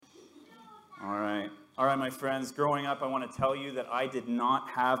All right, my friends, growing up, I want to tell you that I did not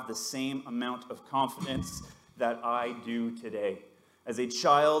have the same amount of confidence that I do today. As a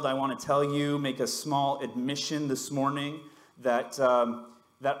child, I want to tell you, make a small admission this morning that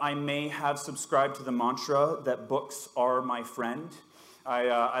I may have subscribed to the mantra that books are my friend.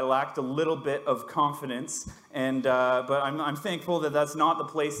 I lacked a little bit of confidence, but I'm thankful that that's not the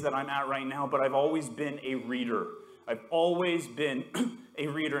place that I'm at right now, but I've always been a reader. I've always been a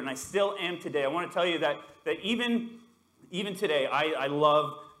reader, and I still am today. I want to tell you that even today, I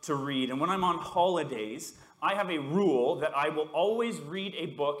love to read. And when I'm on holidays, I have a rule that I will always read a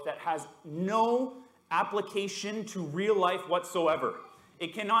book that has no application to real life whatsoever.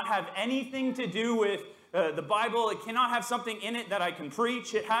 It cannot have anything to do with the Bible. It cannot have something in it that I can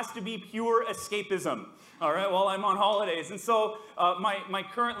preach. It has to be pure escapism, all right, while I'm on holidays. And so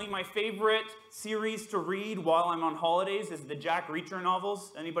currently my favorite series to read while I'm on holidays is the Jack Reacher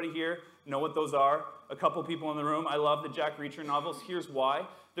novels. Anybody here know what those are? A couple people in the room. I love the Jack Reacher novels. Here's why.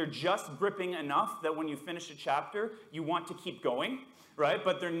 They're just gripping enough that when you finish a chapter, you want to keep going, right?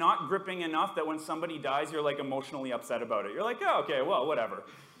 But they're not gripping enough that when somebody dies, you're like emotionally upset about it. You're like, oh, okay, well, whatever.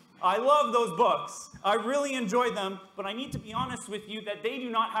 I love those books. I really enjoy them, but I need to be honest with you that they do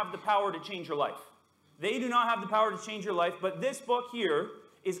not have the power to change your life. They do not have the power to change your life, but this book here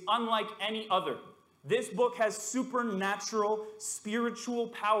is unlike any other. This book has supernatural, spiritual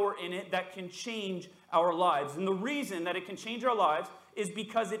power in it that can change our lives. And the reason that it can change our lives is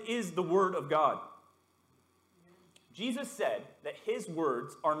because it is the Word of God. Jesus said that his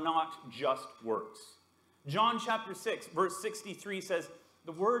words are not just words. John chapter 6, verse 63 says,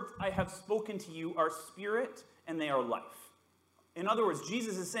 "The words I have spoken to you are spirit and they are life." In other words,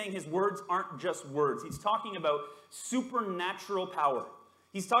 Jesus is saying his words aren't just words. He's talking about supernatural power.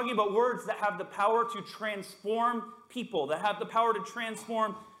 He's talking about words that have the power to transform people, that have the power to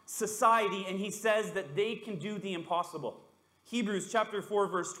transform society, and he says that they can do the impossible. Hebrews chapter 4,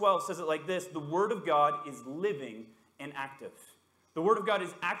 verse 12 says it like this: "The word of God is living and active." The word of God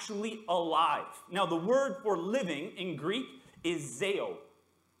is actually alive. Now, the word for living in Greek is zeo.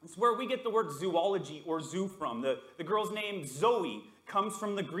 It's where we get the word zoology or zoo from. The girl's name Zoe comes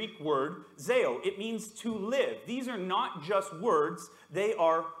from the Greek word zeo. It means to live. These are not just words, they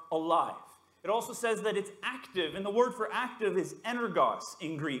are alive. It also says that it's active, and the word for active is energos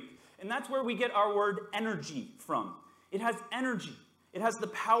in Greek. And that's where we get our word energy from. It has energy. It has the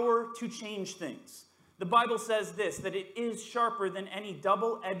power to change things. The Bible says this, that it is sharper than any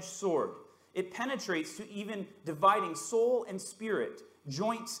double-edged sword. It penetrates to even dividing soul and spirit,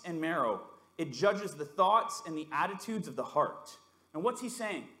 joints and marrow. It judges the thoughts and the attitudes of the heart. And what's he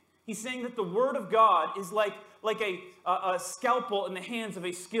saying? He's saying that the Word of God is like a scalpel in the hands of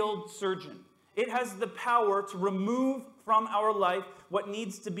a skilled surgeon. It has the power to remove from our life what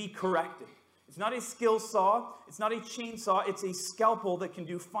needs to be corrected. It's not a skill saw. It's not a chainsaw. It's a scalpel that can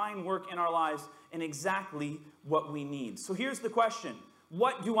do fine work in our lives and exactly what we need. So here's the question.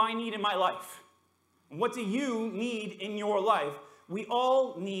 What do I need in my life? And what do you need in your life? We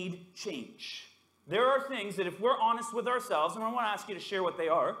all need change. There are things that if we're honest with ourselves, and I want to ask you to share what they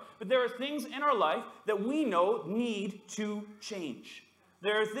are, but there are things in our life that we know need to change.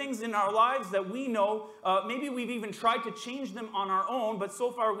 There are things in our lives that we know, maybe we've even tried to change them on our own, but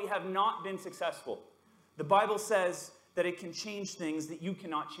so far we have not been successful. The Bible says that it can change things that you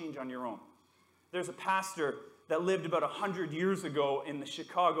cannot change on your own. There's a pastor that lived about 100 years ago in the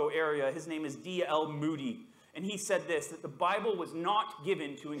Chicago area. His name is D.L. Moody. And he said this, that the Bible was not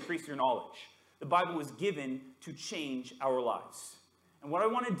given to increase your knowledge. The Bible was given to change our lives. And what I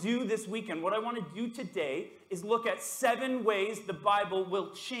want to do this weekend, what I want to do today, is look at 7 ways the Bible will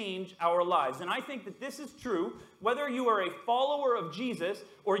change our lives. And I think that this is true whether you are a follower of Jesus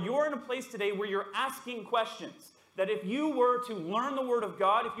or you're in a place today where you're asking questions. That if you were to learn the Word of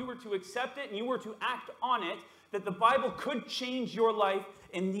God, if you were to accept it and you were to act on it, that the Bible could change your life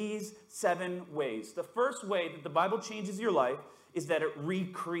in these 7 ways. The first way that the Bible changes your life is that it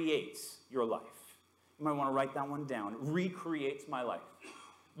recreates your life. You might want to write that one down. It recreates my life.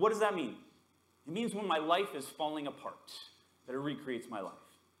 What does that mean? It means when my life is falling apart, that it recreates my life.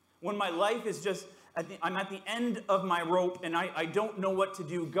 When my life is just, I'm at the end of my rope and I don't know what to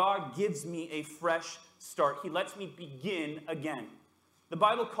do, God gives me a fresh start. He lets me begin again. The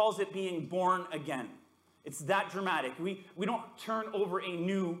Bible calls it being born again. It's that dramatic. We don't turn over a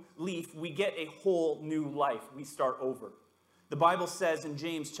new leaf. We get a whole new life. We start over. The Bible says in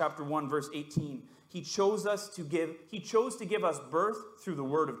James chapter 1, verse 18, He chose to give us birth through the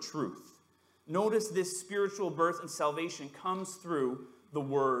word of truth. Notice this spiritual birth and salvation comes through the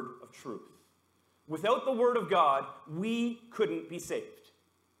word of truth. Without the word of God, we couldn't be saved.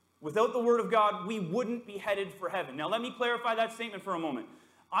 Without the Word of God, we wouldn't be headed for heaven. Now, let me clarify that statement for a moment.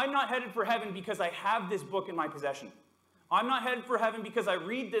 I'm not headed for heaven because I have this book in my possession. I'm not headed for heaven because I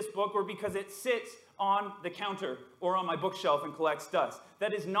read this book or because it sits on the counter or on my bookshelf and collects dust.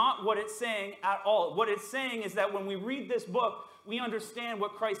 That is not what it's saying at all. What it's saying is that when we read this book, we understand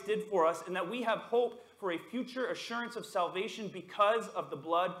what Christ did for us and that we have hope for a future assurance of salvation because of the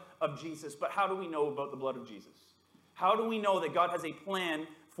blood of Jesus. But how do we know about the blood of Jesus? How do we know that God has a plan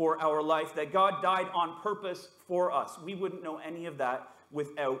for our life, that God died on purpose for us? We wouldn't know any of that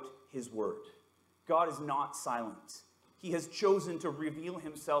without his word. God is not silent. He has chosen to reveal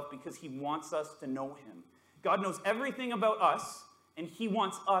himself because he wants us to know him. God knows everything about us, and he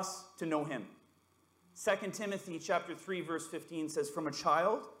wants us to know him. 2 Timothy chapter 3, verse 15 says, "From a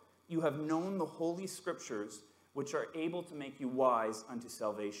child you have known the holy scriptures, which are able to make you wise unto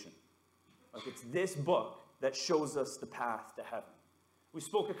salvation." Like, it's this book that shows us the path to heaven. We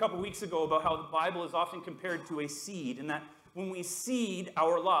spoke a couple weeks ago about how the Bible is often compared to a seed, and that when we seed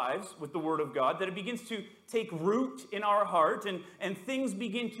our lives with the Word of God, that it begins to take root in our heart, and things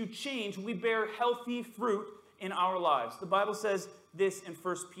begin to change. We bear healthy fruit in our lives. The Bible says this in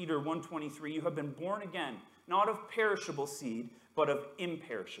 1 Peter 1:23, "You have been born again, not of perishable seed, but of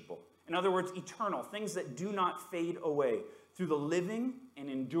imperishable." In other words, eternal, things that do not fade away, through the living and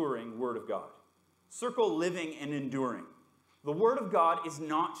enduring Word of God. Circle living and enduring. The Word of God is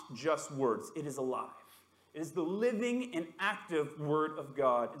not just words, it is alive. It is the living and active Word of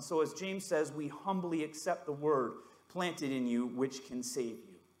God. And so as James says, we humbly accept the Word planted in you, which can save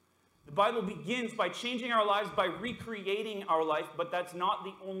you. The Bible begins by changing our lives, by recreating our life, but that's not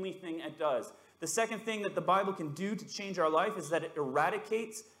the only thing it does. The second thing that the Bible can do to change our life is that it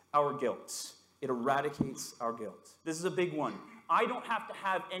eradicates our guilt. It eradicates our guilt. This is a big one. I don't have to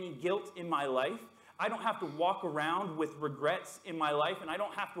have any guilt in my life. I don't have to walk around with regrets in my life, and I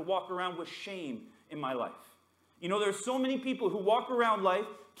don't have to walk around with shame in my life. You know, there's so many people who walk around life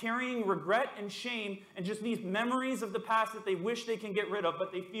carrying regret and shame and just these memories of the past that they wish they can get rid of,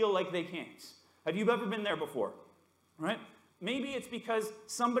 but they feel like they can't. Have you ever been there before? Right? Maybe it's because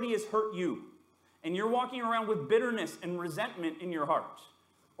somebody has hurt you, and you're walking around with bitterness and resentment in your heart.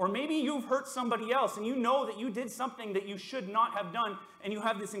 Or maybe you've hurt somebody else, and you know that you did something that you should not have done, and you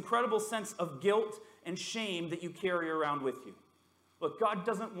have this incredible sense of guilt and shame that you carry around with you. Look, God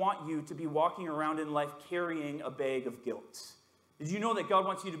doesn't want you to be walking around in life carrying a bag of guilt. Did you know that God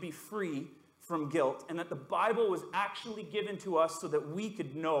wants you to be free from guilt, and that the Bible was actually given to us so that we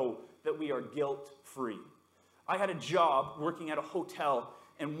could know that we are guilt-free? I had a job working at a hotel,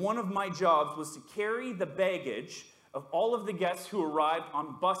 and one of my jobs was to carry the baggage of all of the guests who arrived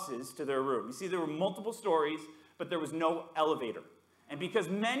on buses to their room. You see, there were multiple stories, but there was no elevator. And because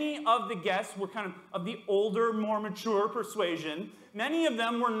many of the guests were kind of the older, more mature persuasion, many of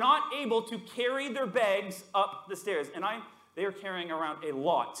them were not able to carry their bags up the stairs. And they are carrying around a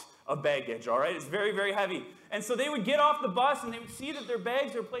lot of baggage, all right? It's very, very heavy. And so they would get off the bus, and they would see that their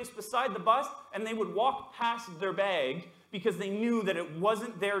bags are placed beside the bus, and they would walk past their bag because they knew that it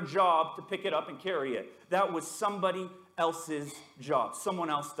wasn't their job to pick it up and carry it. That was somebody else's job. Someone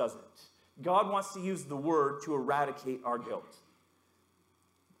else does it. God wants to use the word to eradicate our guilt.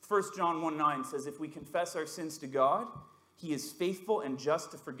 1 John 1:9 says, "If we confess our sins to God, he is faithful and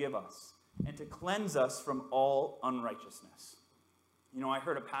just to forgive us and to cleanse us from all unrighteousness." You know, I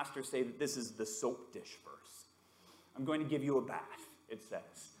heard a pastor say that this is the soap dish verse. I'm going to give you a bath, it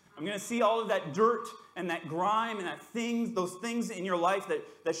says. I'm going to see all of that dirt and that grime and those things in your life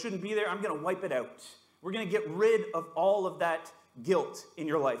that shouldn't be there. I'm going to wipe it out. We're going to get rid of all of that guilt in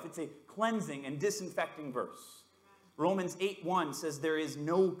your life. It's a cleansing and disinfecting verse. Romans 8:1 says there is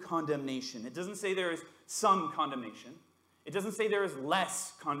no condemnation. It doesn't say there is some condemnation. It doesn't say there is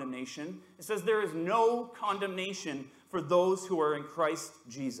less condemnation. It says there is no condemnation for those who are in Christ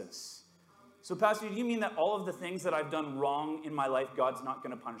Jesus. So, Pastor, do you mean that all of the things that I've done wrong in my life, God's not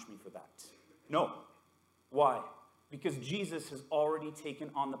going to punish me for that? No. Why? Because Jesus has already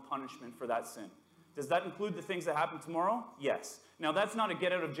taken on the punishment for that sin. Does that include the things that happen tomorrow? Yes. Now, that's not a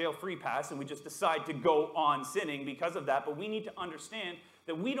get-out-of-jail-free pass, and we just decide to go on sinning because of that, but we need to understand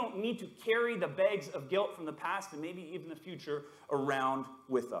that we don't need to carry the bags of guilt from the past and maybe even the future around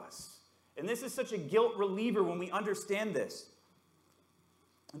with us. And this is such a guilt reliever when we understand this.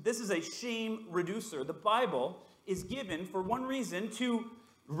 This is a shame reducer. The Bible is given for one reason, to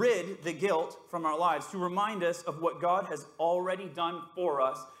rid the guilt from our lives, to remind us of what God has already done for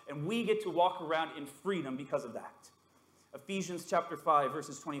us, and we get to walk around in freedom because of that. Ephesians chapter 5,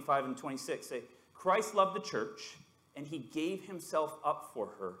 verses 25 and 26 say, "Christ loved the church, and he gave himself up for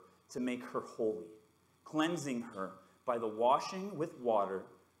her to make her holy, cleansing her by the washing with water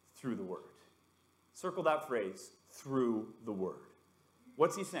through the word. Circle that phrase, through the word.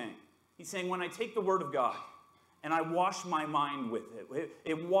 What's he saying? He's saying when I take the word of God and I wash my mind with it,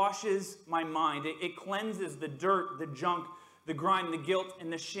 it washes my mind. It cleanses the dirt, the junk, the grime, the guilt,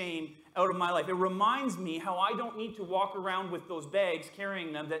 and the shame out of my life. It reminds me how I don't need to walk around with those bags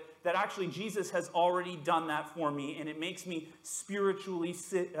carrying them, that actually Jesus has already done that for me, and it makes me spiritually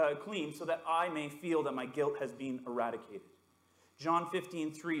clean so that I may feel that my guilt has been eradicated. John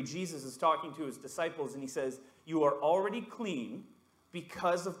 15:3, Jesus is talking to his disciples, and he says, "You are already clean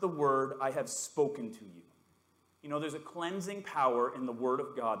because of the word I have spoken to you." You know, there's a cleansing power in the word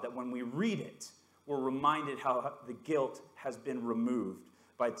of God that when we read it, we're reminded how the guilt has been removed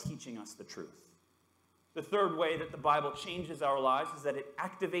by teaching us the truth. The third way that the Bible changes our lives is that it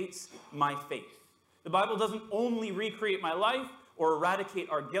activates my faith. The Bible doesn't only recreate my life or eradicate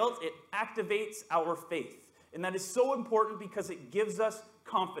our guilt, it activates our faith. And that is so important because it gives us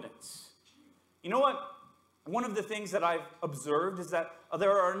confidence. You know what? One of the things that I've observed is that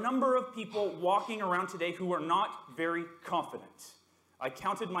there are a number of people walking around today who are not very confident. I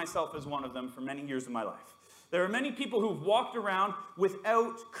counted myself as one of them for many years of my life. There are many people who've walked around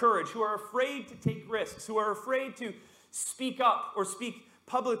without courage, who are afraid to take risks, who are afraid to speak up or speak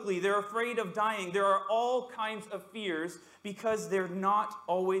publicly. They're afraid of dying. There are all kinds of fears because they're not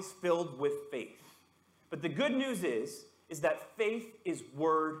always filled with faith. But the good news is that faith is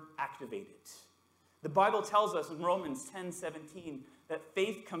word activated. The Bible tells us in Romans 10:17 that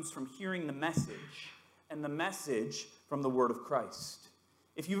faith comes from hearing the message, and the message from the word of Christ.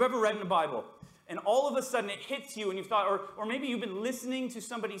 If you've ever read in the Bible, and all of a sudden it hits you and you thought, or maybe you've been listening to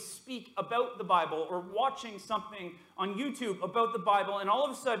somebody speak about the Bible or watching something on YouTube about the Bible, and all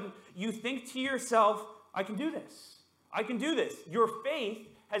of a sudden you think to yourself, I can do this. I can do this. Your faith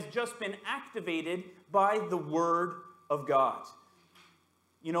has just been activated by the word of God.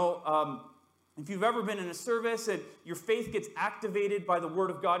 You know, if you've ever been in a service and your faith gets activated by the word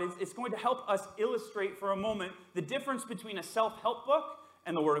of God, it's going to help us illustrate for a moment the difference between a self-help book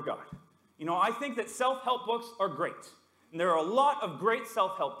and the word of God. You know, I think that self-help books are great. And there are a lot of great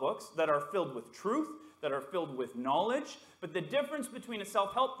self-help books that are filled with truth, that are filled with knowledge. But the difference between a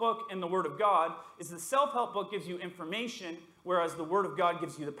self-help book and the word of God is the self-help book gives you information, whereas the word of God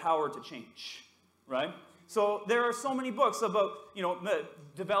gives you the power to change, right? So there are so many books about, you know,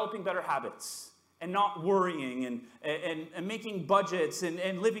 developing better habits and not worrying and making budgets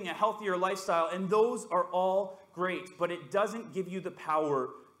and living a healthier lifestyle. And those are all great, but it doesn't give you the power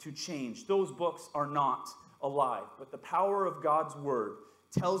to change. Those books are not alive. But the power of God's word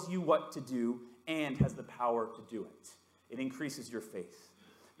tells you what to do and has the power to do it. It increases your faith.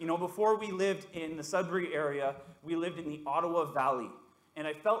 You know, before we lived in the Sudbury area, we lived in the Ottawa Valley. And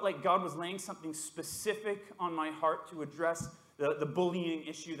I felt like God was laying something specific on my heart to address the bullying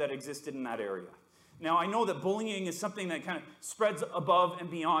issue that existed in that area. Now, I know that bullying is something that kind of spreads above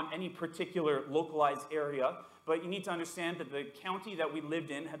and beyond any particular localized area, but you need to understand that the county that we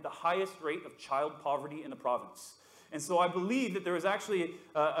lived in had the highest rate of child poverty in the province. And so I believe that there was actually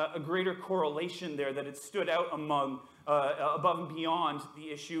a greater correlation there, that it stood out among, above and beyond the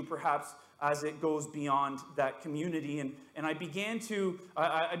issue, perhaps as it goes beyond that community. And I began to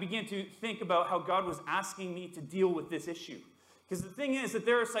think about how God was asking me to deal with this issue. Because the thing is that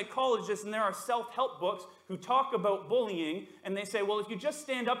there are psychologists and there are self-help books who talk about bullying, and they say, well, if you just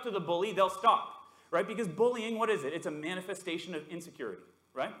stand up to the bully, they'll stop, right? Because bullying, what is it? It's a manifestation of insecurity,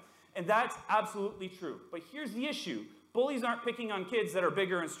 right? And that's absolutely true. But here's the issue. Bullies aren't picking on kids that are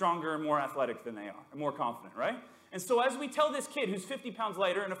bigger and stronger and more athletic than they are, and more confident, right? And so as we tell this kid who's 50 pounds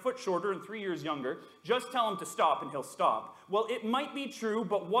lighter and a foot shorter and 3 years younger, just tell him to stop and he'll stop. Well, it might be true,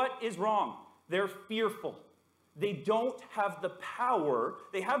 but what is wrong? They're fearful. They don't have the power.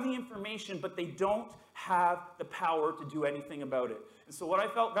 They have the information, but they don't have the power to do anything about it. And so what I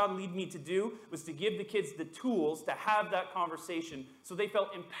felt God lead me to do was to give the kids the tools to have that conversation so they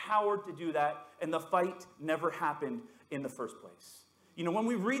felt empowered to do that, and the fight never happened in the first place. You know, when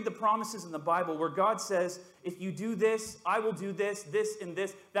we read the promises in the Bible where God says, if you do this, I will do this, and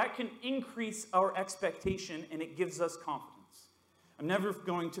this, that can increase our expectation and it gives us confidence. I'm never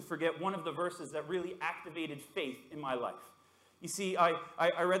going to forget one of the verses that really activated faith in my life. You see,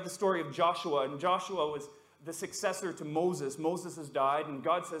 I read the story of Joshua, and Joshua was the successor to Moses. Moses has died, and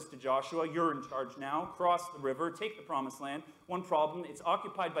God says to Joshua, you're in charge now. Cross the river, take the promised land. One problem, it's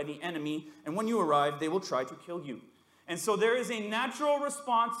occupied by the enemy, and when you arrive, they will try to kill you. And so there is a natural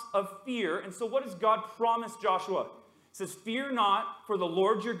response of fear. And so what does God promise Joshua? He says, fear not, for the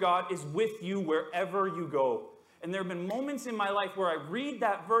Lord your God is with you wherever you go. And there have been moments in my life where I read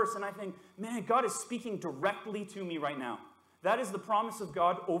that verse and I think, man, God is speaking directly to me right now. That is the promise of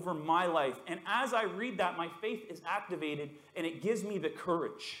God over my life. And as I read that, my faith is activated, and it gives me the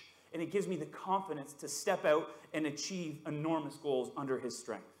courage, and it gives me the confidence to step out and achieve enormous goals under his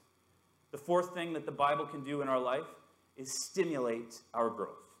strength. The fourth thing that the Bible can do in our life is stimulate our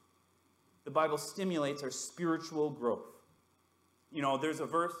growth. The Bible stimulates our spiritual growth. You know, there's a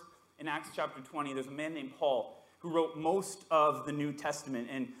verse in Acts chapter 20. There's a man named Paul who wrote most of the New Testament.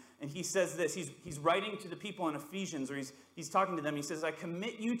 And he says this. He's writing to the people in Ephesians, or he's talking to them. He says, I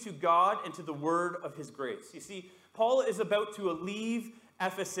commit you to God and to the word of his grace. You see, Paul is about to leave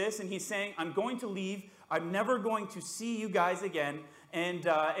Ephesus, and he's saying, I'm going to leave. I'm never going to see you guys again. And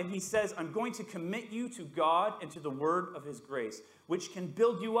he says, I'm going to commit you to God and to the word of his grace, which can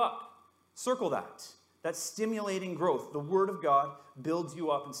build you up. Circle that. That's stimulating growth. The word of God builds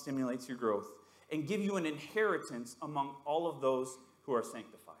you up and stimulates your growth and give you an inheritance among all of those who are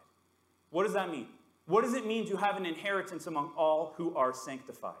sanctified. What does that mean? What does it mean to have an inheritance among all who are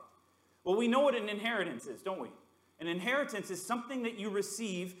sanctified? Well, we know what an inheritance is, don't we? An inheritance is something that you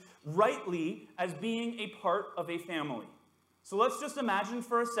receive rightly as being a part of a family. So let's just imagine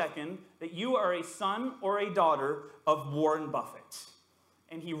for a second that you are a son or a daughter of Warren Buffett.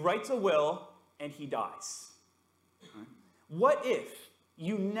 And he writes a will and he dies. What if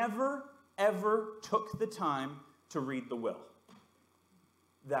you never, ever took the time to read the will?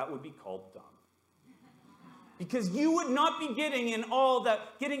 That would be called dumb. Because you would not be getting in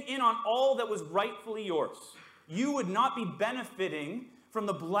on all that was rightfully yours. You would not be benefiting from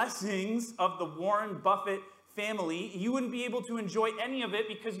the blessings of the Warren Buffett family. You wouldn't be able to enjoy any of it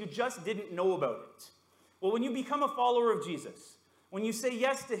because you just didn't know about it. Well, when you become a follower of Jesus, when you say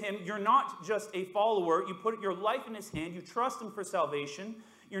yes to him, you're not just a follower. You put your life in his hand. You trust him for salvation.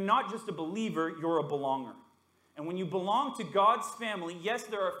 You're not just a believer. You're a belonger. And when you belong to God's family, yes,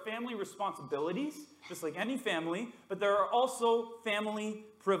 there are family responsibilities, just like any family, but there are also family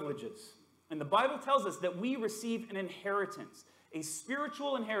privileges. And the Bible tells us that we receive an inheritance, a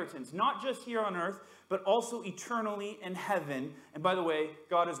spiritual inheritance, not just here on earth, but also eternally in heaven. And by the way,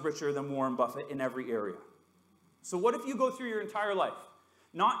 God is richer than Warren Buffett in every area. So what if you go through your entire life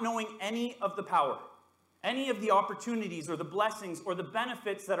not knowing any of the power, any of the opportunities or the blessings or the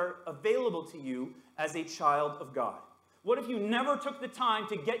benefits that are available to you as a child of God? What if you never took the time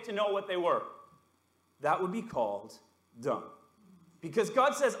to get to know what they were? That would be called dumb. Because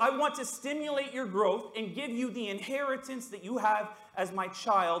God says, I want to stimulate your growth and give you the inheritance that you have as my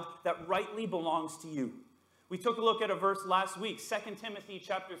child that rightly belongs to you. We took a look at a verse last week, 2 Timothy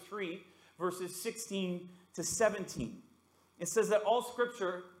chapter 3, verses 16 to 17. It says that all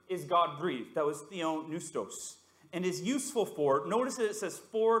scripture is God-breathed. That was theopneustos. And is useful for, notice that it says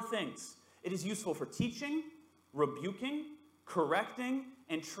 4 things. It is useful for teaching, rebuking, correcting,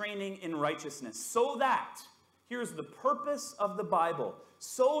 and training in righteousness. So that, here's the purpose of the Bible,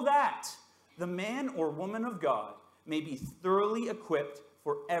 so that the man or woman of God may be thoroughly equipped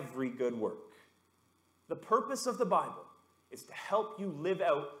for every good work. The purpose of the Bible is to help you live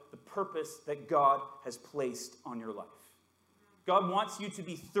out the purpose that God has placed on your life. God wants you to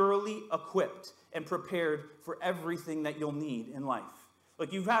be thoroughly equipped and prepared for everything that you'll need in life.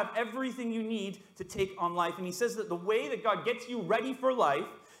 Like you have everything you need to take on life. And he says that the way that God gets you ready for life,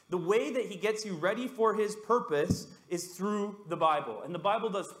 the way that he gets you ready for his purpose is through the Bible. And the Bible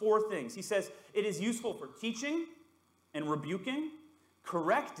does 4 things. He says it is useful for teaching and rebuking,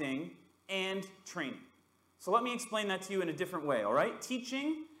 correcting, and training. So let me explain that to you in a different way, all right?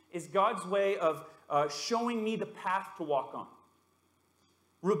 Teaching is God's way of showing me the path to walk on.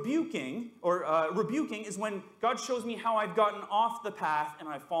 Rebuking is when God shows me how I've gotten off the path and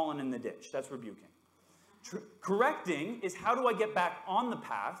I've fallen in the ditch. That's rebuking. Correcting is how do I get back on the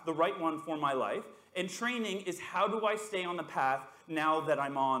path, the right one for my life. And training is how do I stay on the path now that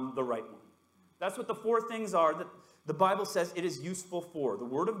I'm on the right one. That's what the 4 things are that the Bible says it is useful for. The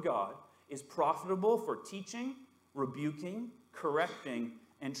Word of God is profitable for teaching, rebuking, correcting,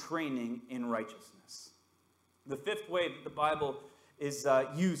 and training in righteousness. The 5th way that the Bible is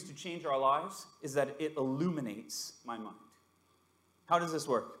used to change our lives is that it illuminates my mind. How does this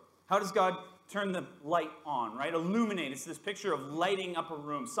work? How does God turn the light on, right? Illuminate. It's this picture of lighting up a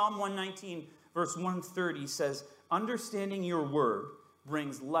room. Psalm 119, verse 130 says, understanding your word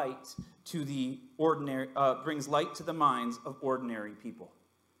brings light to the minds of ordinary people.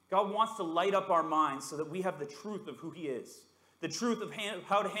 God wants to light up our minds so that we have the truth of who he is. The truth of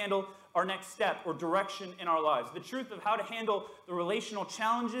how to handle our next step or direction in our lives. The truth of how to handle the relational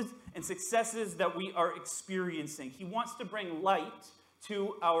challenges and successes that we are experiencing. He wants to bring light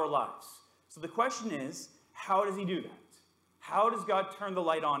to our lives. So the question is, how does he do that? How does God turn the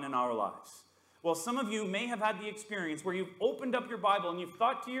light on in our lives? Well, some of you may have had the experience where you've opened up your Bible and you've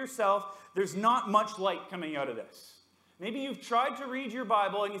thought to yourself, there's not much light coming out of this. Maybe you've tried to read your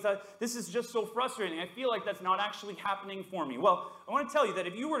Bible and you thought, this is just so frustrating. I feel like that's not actually happening for me. Well, I want to tell you that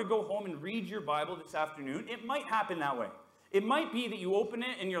if you were to go home and read your Bible this afternoon, it might happen that way. It might be that you open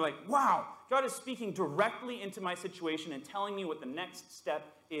it and you're like, wow, God is speaking directly into my situation and telling me what the next step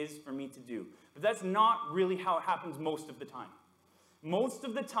is for me to do. But that's not really how it happens most of the time. Most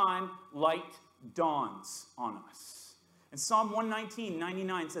of the time, light dawns on us. And Psalm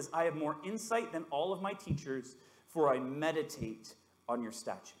 119:99 says, I have more insight than all of my teachers, for I meditate on your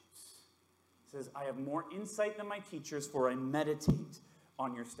statutes. It says, I have more insight than my teachers, for I meditate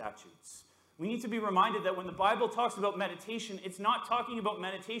on your statutes. We need to be reminded that when the Bible talks about meditation, it's not talking about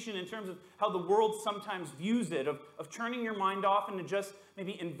meditation in terms of how the world sometimes views it, of turning your mind off and just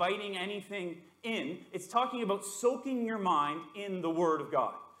maybe inviting anything in. It's talking about soaking your mind in the Word of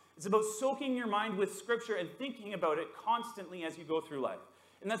God. It's about soaking your mind with Scripture and thinking about it constantly as you go through life.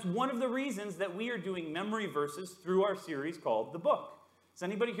 And that's one of the reasons that we are doing memory verses through our series called The Book. Does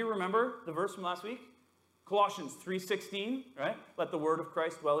anybody here remember the verse from last week? Colossians 3:16, right? Let the word of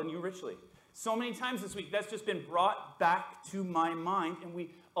Christ dwell in you richly. So many times this week, that's just been brought back to my mind, and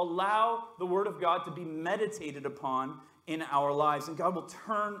we allow the Word of God to be meditated upon in our lives, and God will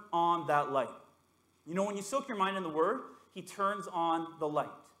turn on that light. You know, when you soak your mind in the Word, He turns on the light.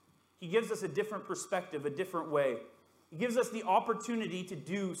 He gives us a different perspective, a different way. He gives us the opportunity to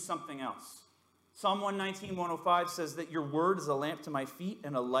do something else. Psalm 119:105 says that your Word is a lamp to my feet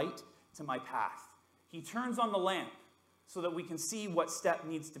and a light to my path. He turns on the lamp so that we can see what step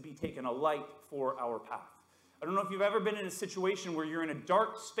needs to be taken, a light for our path. I don't know if you've ever been in a situation where you're in a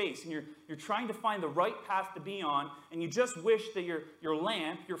dark space and you're trying to find the right path to be on, and you just wish that your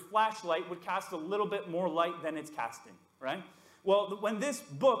lamp, your flashlight, would cast a little bit more light than it's casting, right? Well, when this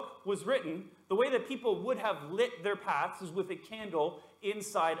book was written, the way that people would have lit their paths is with a candle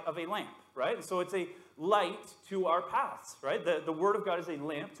inside of a lamp, right? And so it's a light to our paths, right? The Word of God is a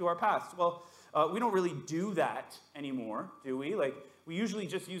lamp to our paths. Well, we don't really do that anymore, do we? Like, we usually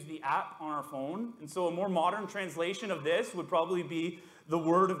just use the app on our phone. And so a more modern translation of this would probably be the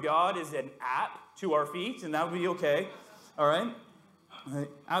Word of God is an app to our feet, and that would be okay. All right?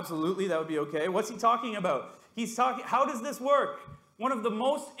 Absolutely, that would be okay. What's he talking about? He's talking, how does this work? One of the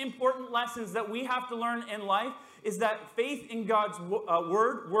most important lessons that we have to learn in life is that faith in God's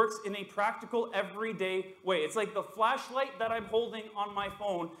word works in a practical, everyday way. It's like the flashlight that I'm holding on my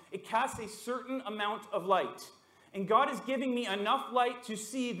phone. It casts a certain amount of light. And God is giving me enough light to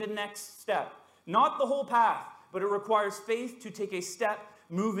see the next step. Not the whole path, but it requires faith to take a step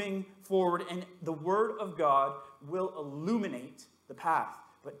moving forward. And the Word of God will illuminate the path,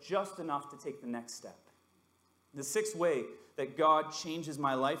 but just enough to take the next step. The sixth way that God changes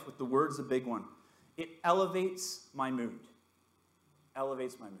my life with the Word is a big one. It elevates my mood.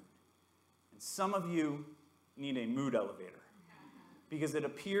 Elevates my mood. And some of you need a mood elevator because it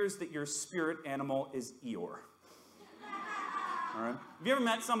appears that your spirit animal is Eeyore. All right? Have you ever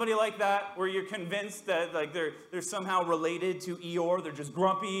met somebody like that where you're convinced that like they're somehow related to Eeyore? They're just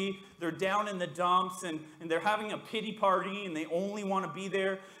grumpy, they're down in the dumps, and they're having a pity party, and they only want to be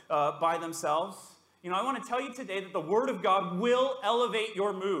there by themselves? You know, I want to tell you today that the Word of God will elevate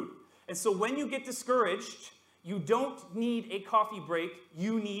your mood. And so when you get discouraged, you don't need a coffee break,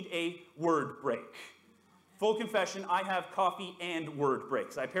 you need a word break. Full confession, I have coffee and word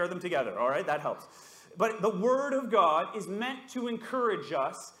breaks. I pair them together, all right? That helps. But the Word of God is meant to encourage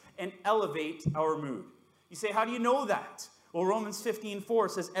us and elevate our mood. You say, how do you know that? Well, Romans 15:4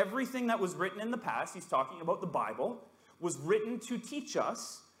 says, everything that was written in the past, he's talking about the Bible, was written to teach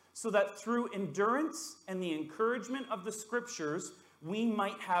us so that through endurance and the encouragement of the Scriptures, we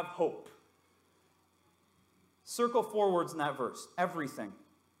might have hope. Circle 4 words in that verse. Everything.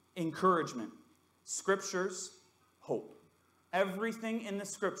 Encouragement. Scriptures. Hope. Everything in the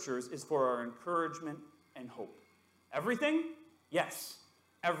Scriptures is for our encouragement and hope. Everything? Yes.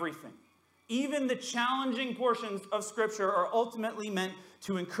 Everything. Even the challenging portions of Scripture are ultimately meant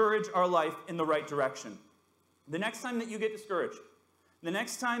to encourage our life in the right direction. The next time that you get discouraged, the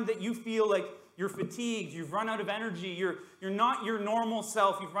next time that you feel like you're fatigued, you've run out of energy, you're not your normal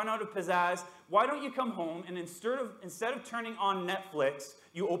self, you've run out of pizzazz, why don't you come home and instead of turning on Netflix,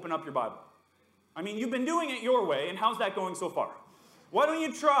 you open up your Bible? I mean, you've been doing it your way, and how's that going so far? Why don't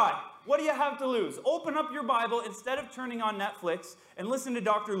you try? What do you have to lose? Open up your Bible instead of turning on Netflix and listen to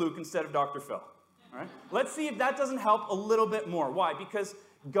Dr. Luke instead of Dr. Phil. All right? Let's see if that doesn't help a little bit more. Why? Because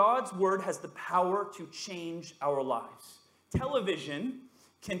God's Word has the power to change our lives. Television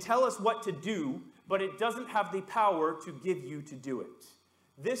can tell us what to do, but it doesn't have the power to give you to do it.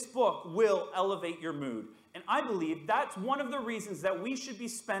 this book will elevate your mood. And I believe that's one of the reasons that we should be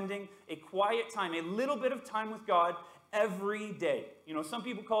spending a quiet time, a little bit of time with God every day. You know, some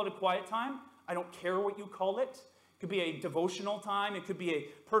people call it a quiet time. I don't care what you call it. It could be a devotional time. It could be a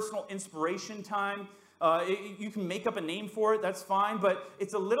personal inspiration time. You can make up a name for it. That's fine. But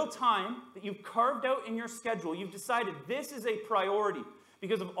it's a little time that you've carved out in your schedule. You've decided this is a priority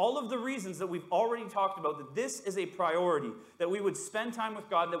because of all of the reasons that we've already talked about, that this is a priority, that we would spend time with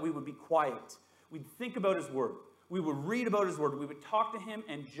God, that we would be quiet. We'd think about his word. We would read about his word. We would talk to him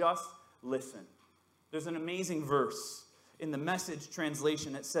and just listen. There's an amazing verse in the Message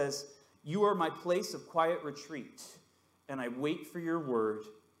translation. It says, "You are my place of quiet retreat, and I wait for your word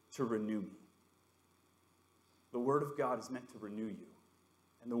to renew me." The word of God is meant to renew you,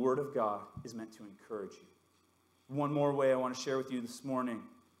 and the word of God is meant to encourage you. One more way I want to share with you this morning.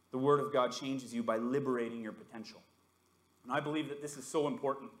 The word of God changes you by liberating your potential. And I believe that this is so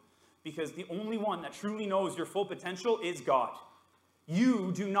important, because the only one that truly knows your full potential is God.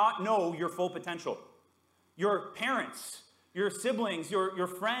 You do not know your full potential. Your parents, your siblings, your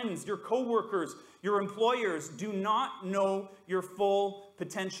friends, your coworkers, your employers do not know your full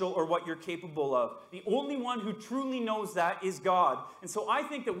potential or what you're capable of. The only one who truly knows that is God. And so I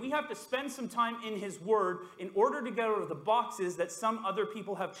think that we have to spend some time in his word in order to get out of the boxes that some other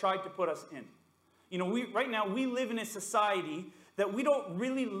people have tried to put us in. You know, right now we live in a society that we don't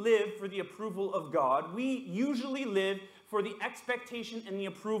really live for the approval of God. We usually live for the expectation and the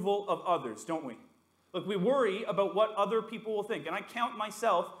approval of others, don't we? Look, we worry about what other people will think. And I count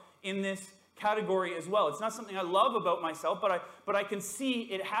myself in this category as well. It's not something I love about myself, but I can see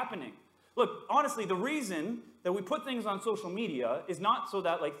it happening. Look, honestly, the reason that we put things on social media is not so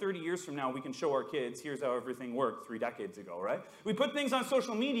that like 30 years from now we can show our kids, here's how everything worked 3 decades ago, right? We put things on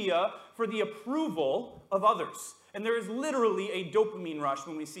social media for the approval of others. And there is literally a dopamine rush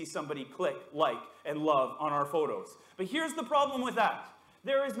when we see somebody click, like, and love on our photos. But here's the problem with that.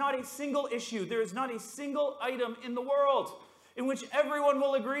 There is not a single issue, there is not a single item in the world in which everyone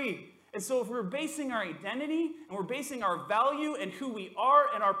will agree. And so if we're basing our identity and we're basing our value and who we are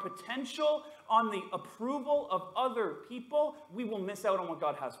and our potential on the approval of other people, we will miss out on what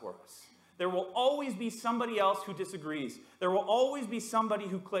God has for us. There will always be somebody else who disagrees. There will always be somebody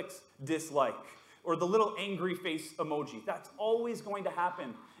who clicks dislike or the little angry face emoji. That's always going to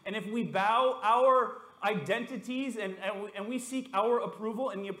happen. And if we bow our identities and we seek our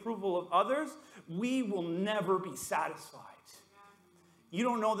approval and the approval of others, we will never be satisfied. You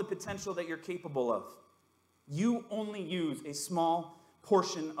don't know the potential that you're capable of. You only use a small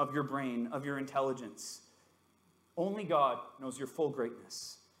portion of your brain, of your intelligence. Only God knows your full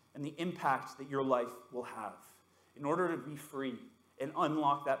greatness and the impact that your life will have. In order to be free and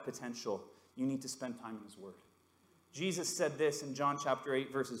unlock that potential, you need to spend time in his word. Jesus said this in John chapter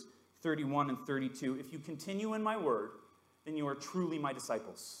 8, verses 31 and 32. "If you continue in my word, then you are truly my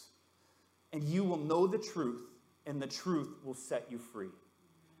disciples. And you will know the truth, and the truth will set you free."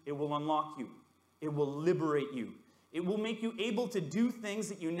 It will unlock you. It will liberate you. It will make you able to do things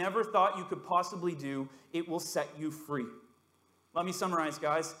that you never thought you could possibly do. It will set you free. Let me summarize,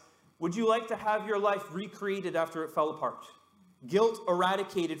 guys. Would you like to have your life recreated after it fell apart? Guilt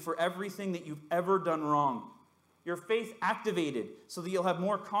eradicated for everything that you've ever done wrong. Your faith activated so that you'll have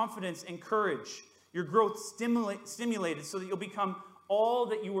more confidence and courage. Your growth stimulated so that you'll become all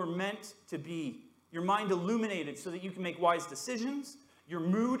that you were meant to be. Your mind illuminated so that you can make wise decisions. Your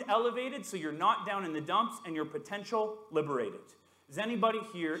mood elevated so you're not down in the dumps, and your potential liberated. Is anybody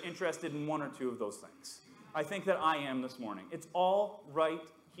here interested in one or two of those things? I think that I am this morning. It's all right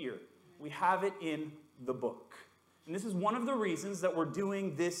here. We have it in the book. And this is one of the reasons that we're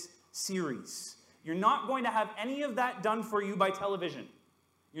doing this series. You're not going to have any of that done for you by television.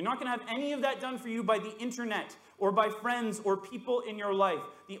 You're not going to have any of that done for you by the internet or by friends or people in your life.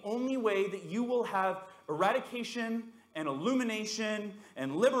 The only way that you will have eradication and illumination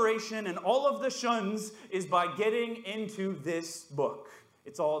and liberation and all of the shuns is by getting into this book.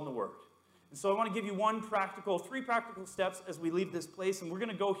 It's all in the Word. And so I want to give you three practical steps as we leave this place. And we're going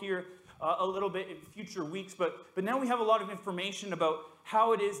to go here a little bit in future weeks. But now we have a lot of information about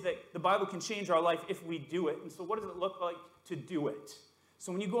how it is that the Bible can change our life if we do it. And so what does it look like to do it?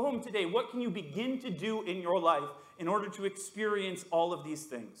 So when you go home today, what can you begin to do in your life in order to experience all of these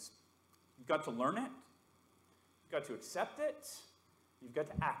things? You've got to learn it. You've got to accept it. You've got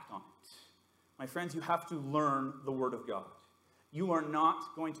to act on it. My friends, you have to learn the Word of God. You are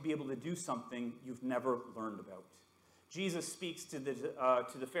not going to be able to do something you've never learned about. Jesus speaks to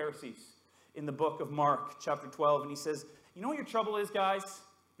the Pharisees in the book of Mark, chapter 12, and he says, you know what your trouble is, guys?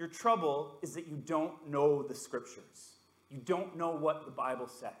 Your trouble is that you don't know the Scriptures. You don't know what the Bible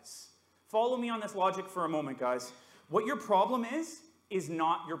says. Follow me on this logic for a moment, guys. What your problem is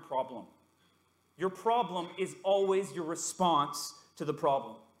not your problem. Your problem is always your response to the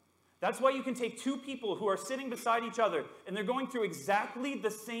problem. That's why you can take two people who are sitting beside each other and they're going through exactly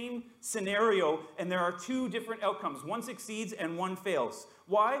the same scenario and there are two different outcomes. One succeeds and one fails.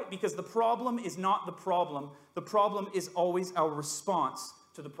 Why? Because the problem is not the problem. The problem is always our response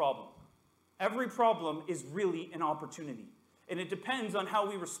to the problem. Every problem is really an opportunity, and it depends on how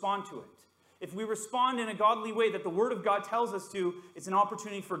we respond to it. If we respond in a godly way that the Word of God tells us to, it's an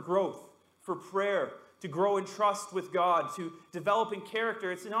opportunity for growth, for prayer, to grow in trust with God, to develop in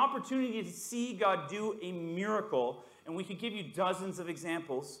character. It's an opportunity to see God do a miracle, and we could give you dozens of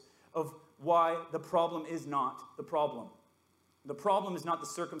examples of why the problem is not the problem. The problem is not the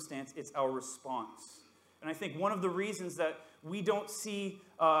circumstance, it's our response. And I think one of the reasons that we don't see,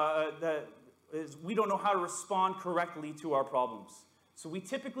 is we don't know how to respond correctly to our problems. So we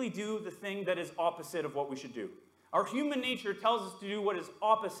typically do the thing that is opposite of what we should do. Our human nature tells us to do what is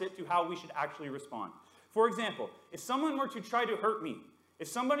opposite to how we should actually respond. For example, if someone were to try to hurt me, if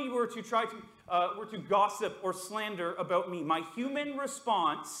somebody were to try to gossip or slander about me, my human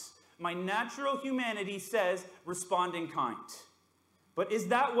response, my natural humanity says, respond in kind. But is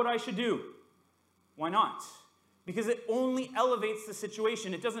that what I should do? Why not? Because it only elevates the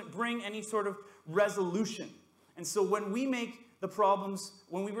situation. It doesn't bring any sort of resolution. And so when we make the problems,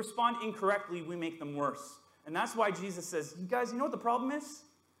 when we respond incorrectly, we make them worse. And that's why Jesus says, you guys, you know what the problem is?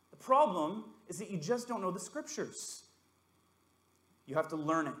 The problem is that you just don't know the scriptures. You have to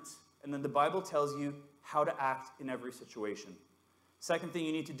learn it. And then the Bible tells you how to act in every situation. Second thing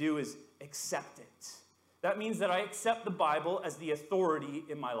you need to do is accept it. That means that I accept the Bible as the authority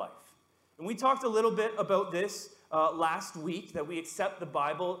in my life. And we talked a little bit about this last week, that we accept the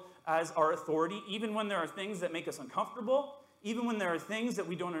Bible as our authority, even when there are things that make us uncomfortable, even when there are things that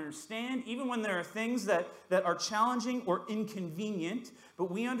we don't understand, even when there are things that are challenging or inconvenient,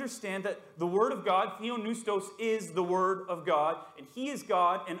 but we understand that the Word of God, Theopneustos, is the Word of God, and He is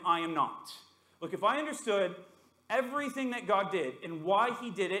God and I am not. Look, if I understood everything that God did and why He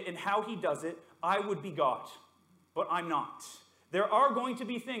did it and how He does it, I would be God, but I'm not. There are going to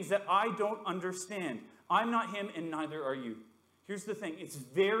be things that I don't understand. I'm not Him and neither are you. Here's the thing, it's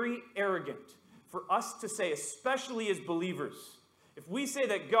very arrogant for us to say, especially as believers, if we say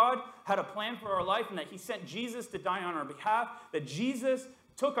that God had a plan for our life and that He sent Jesus to die on our behalf, that Jesus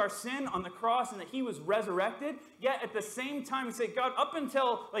took our sin on the cross and that He was resurrected, yet at the same time we say, God, up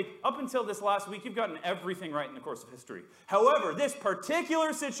until this last week, you've gotten everything right in the course of history. However, this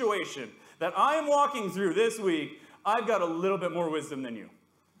particular situation that I am walking through this week, I've got a little bit more wisdom than you.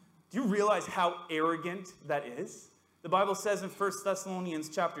 Do you realize how arrogant that is? The Bible says in 1 Thessalonians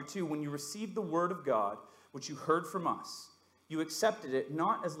chapter 2, when you received the word of God, which you heard from us, you accepted it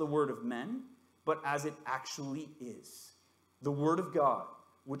not as the word of men, but as it actually is. The word of God,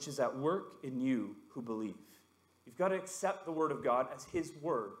 which is at work in you who believe. You've got to accept the word of God as His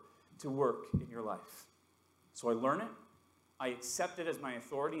word to work in your life. So I learn it, I accept it as my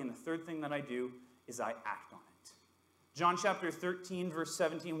authority, and the third thing that I do is I act on it. John chapter 13, verse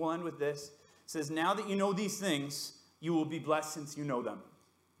 17, we'll end with this. It says, now that you know these things, you will be blessed since you know them.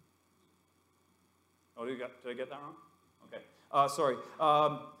 Oh, did I get that wrong? Okay. Sorry.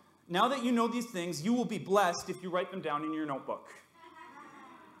 Now that you know these things, you will be blessed if you write them down in your notebook.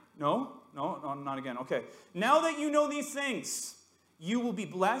 No, not again. Okay. Now that you know these things, you will be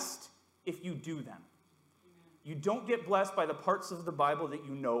blessed if you do them. You don't get blessed by the parts of the Bible that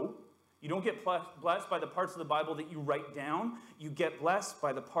you know. You don't get blessed by the parts of the Bible that you write down. You get blessed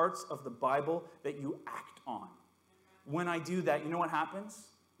by the parts of the Bible that you act on. When I do that, you know what happens?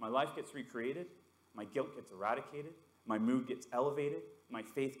 My life gets recreated. My guilt gets eradicated. My mood gets elevated. My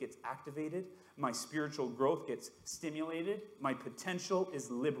faith gets activated. My spiritual growth gets stimulated. My potential is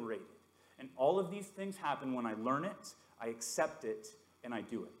liberated. And all of these things happen when I learn it, I accept it, and I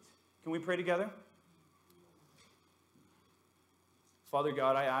do it. Can we pray together? Father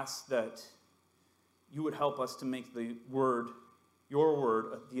God, I ask that you would help us to make the word, your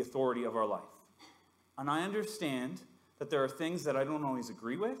word, the authority of our life. And I understand that there are things that I don't always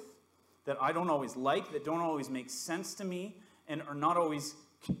agree with, that I don't always like, that don't always make sense to me, and are not always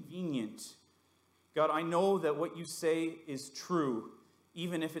convenient. God, I know that what you say is true,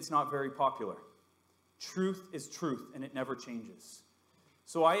 even if it's not very popular. Truth is truth, and it never changes.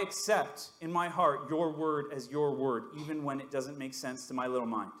 So I accept in my heart your word as your word, even when it doesn't make sense to my little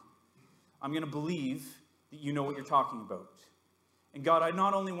mind. I'm going to believe that you know what you're talking about. And God, I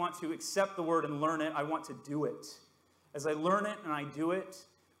not only want to accept the word and learn it, I want to do it. As I learn it and I do it,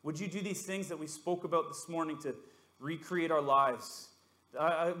 would you do these things that we spoke about this morning to recreate our lives.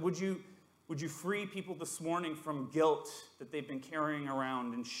 Would you free people this morning from guilt that they've been carrying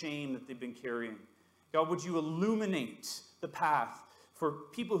around and shame that they've been carrying? God, would you illuminate the path for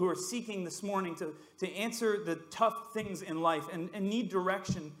people who are seeking this morning to answer the tough things in life and need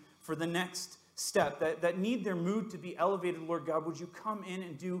direction for the next step, that need their mood to be elevated, Lord God, would you come in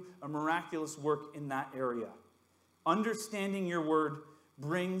and do a miraculous work in that area? Understanding your word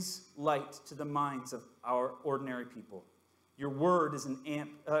brings light to the minds of our ordinary people. Your word is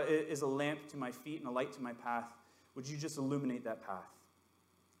a lamp to my feet and a light to my path. Would you just illuminate that path?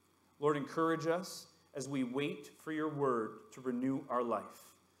 Lord, encourage us as we wait for your word to renew our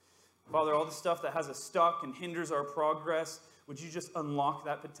life. Father, all the stuff that has us stuck and hinders our progress, would you just unlock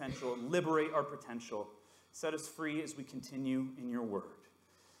that potential, liberate our potential, set us free as we continue in your word.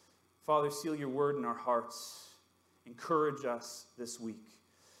 Father, seal your word in our hearts. Encourage us this week.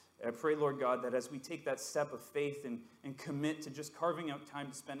 I pray, Lord God, that as we take that step of faith and commit to just carving out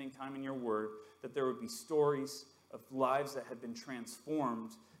time, spending time in your word, that there would be stories of lives that have been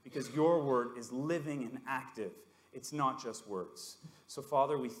transformed because your word is living and active. It's not just words. So,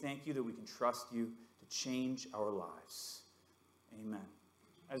 Father, we thank you that we can trust you to change our lives. Amen.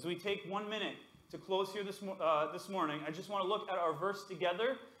 As we take 1 minute to close here this morning, I just want to look at our verse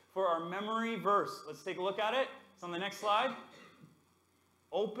together for our memory verse. Let's take a look at it. It's on the next slide.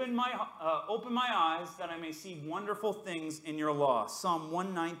 Open my eyes that I may see wonderful things in your law. Psalm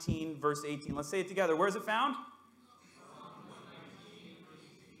 119, verse 18. Let's say it together. Where is it found?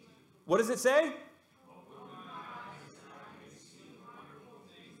 What does it say?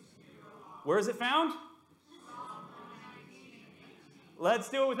 Where is it found? Let's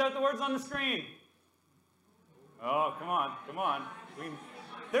do it without the words on the screen. Oh, come on, come on.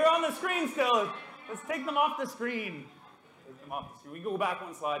 They're on the screen still. Let's take them off the screen. Take them off the screen. We go back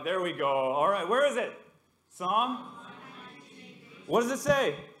one slide. There we go. All right, where is it? Psalm? What does it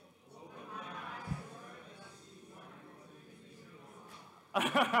say?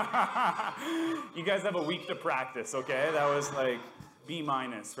 You guys have a week to practice, okay? That was like B-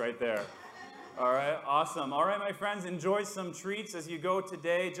 right there. All right, awesome. All right, my friends, enjoy some treats as you go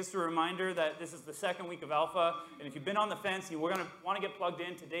today. Just a reminder that this is the second week of Alpha, and if you've been on the fence and we're going to want to get plugged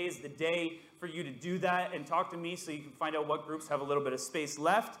in, today is the day for you to do that and talk to me so you can find out what groups have a little bit of space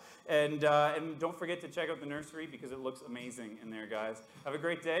left. And don't forget to check out the nursery because it looks amazing in there, guys. Have a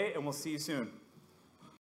great day, and we'll see you soon.